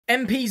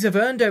MPs have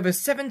earned over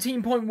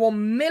 17.1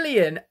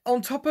 million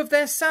on top of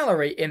their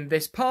salary in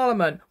this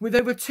parliament, with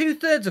over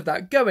 2/3 of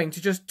that going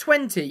to just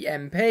 20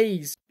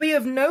 MPs. Be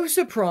of no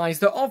surprise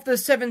that of the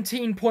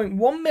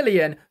 17.1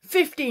 million,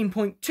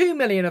 15.2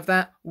 million of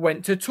that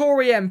went to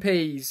Tory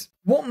MPs.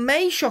 What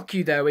may shock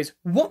you though is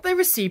what they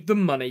received the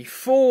money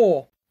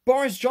for.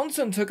 Boris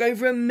Johnson took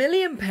over £1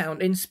 million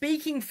in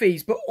speaking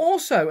fees, but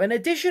also an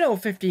additional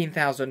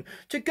 15,000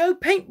 to go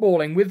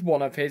paintballing with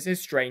one of his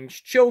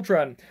estranged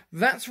children.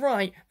 That's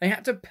right, they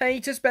had to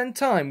pay to spend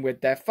time with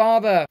their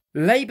father.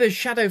 Labour's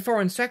Shadow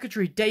Foreign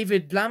Secretary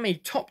David Lammy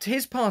topped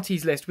his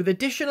party's list with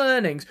additional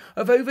earnings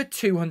of over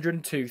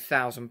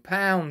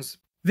 £202,000.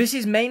 This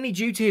is mainly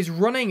due to his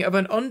running of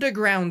an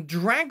underground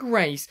drag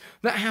race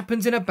that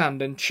happens in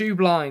abandoned tube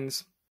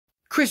lines.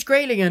 Chris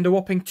Grayling earned a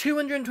whopping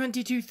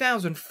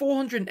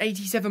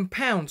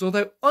 £222,487,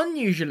 although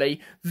unusually,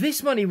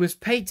 this money was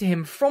paid to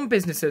him from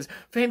businesses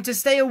for him to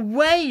stay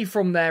away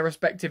from their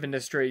respective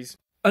industries.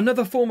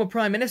 Another former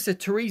Prime Minister,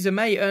 Theresa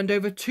May, earned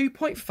over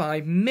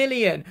 £2.5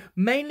 million,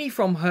 mainly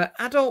from her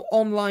adult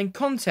online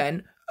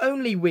content,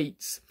 Only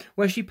Wheats,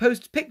 where she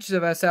posts pictures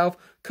of herself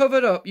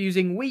covered up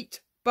using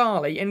wheat,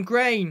 barley and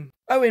grain.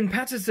 Owen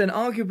Paterson,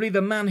 arguably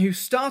the man who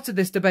started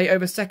this debate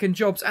over second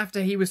jobs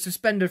after he was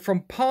suspended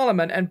from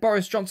Parliament and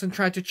Boris Johnson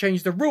tried to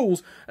change the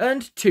rules,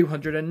 earned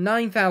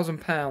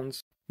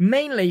 £209,000,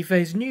 mainly for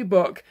his new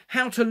book,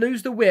 How to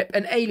Lose the Whip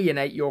and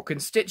Alienate Your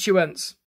Constituents.